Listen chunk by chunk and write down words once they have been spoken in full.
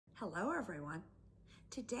Hello, everyone.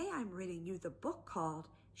 Today I'm reading you the book called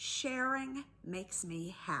Sharing Makes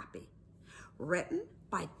Me Happy, written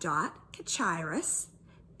by Maggie123xyz,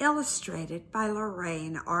 illustrated by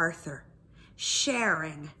Lorraine Arthur.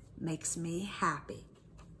 Sharing makes me happy.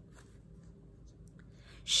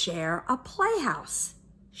 Share a playhouse.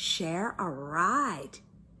 Share a ride.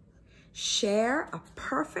 Share a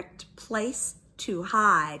perfect place to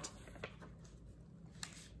hide.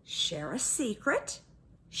 Share a secret.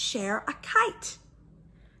 Share a kite.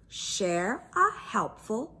 Share a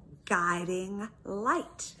helpful guiding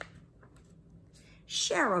light.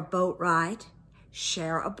 Share a boat ride.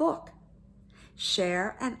 Share a book.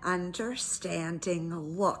 Share an understanding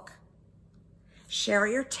look. Share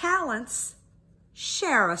your talents.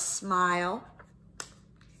 Share a smile.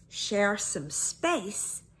 Share some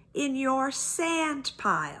space in your sand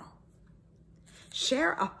pile.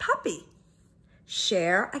 Share a puppy.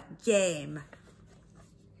 Share a game.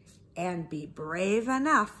 And be brave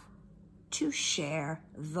enough to share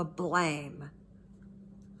the blame.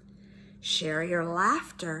 Share your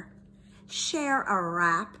laughter. Share a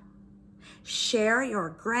rap. Share your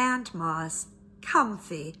grandma's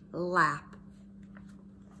comfy lap.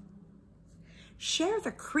 Share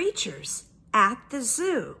the creatures at the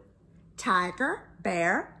zoo. Tiger,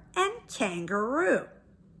 bear, and kangaroo.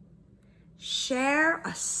 Share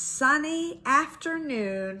a sunny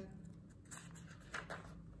afternoon.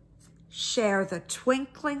 Share the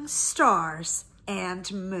twinkling stars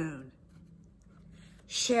and moon.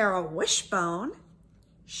 Share a wishbone.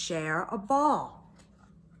 Share a ball.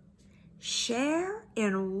 Share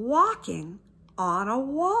in walking on a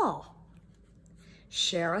wall.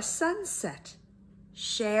 Share a sunset.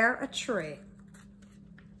 Share a tree.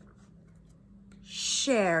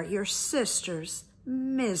 Share your sister's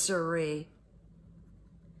misery.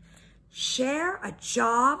 Share a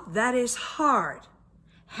job that is hard,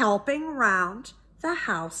 helping round the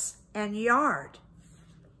house and yard.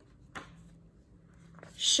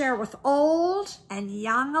 Share with old and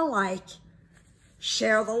young alike.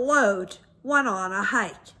 Share the load when on a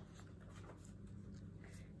hike.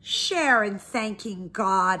 Share in thanking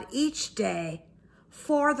God each day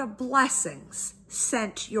for the blessings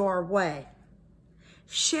sent your way.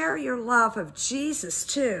 Share your love of Jesus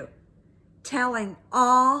too, telling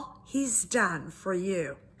all he's done for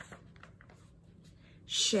you.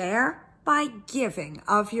 Share by giving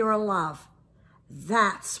of your love.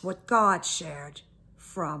 That's what God shared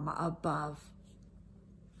from above.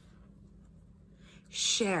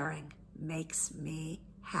 Sharing makes me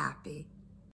happy.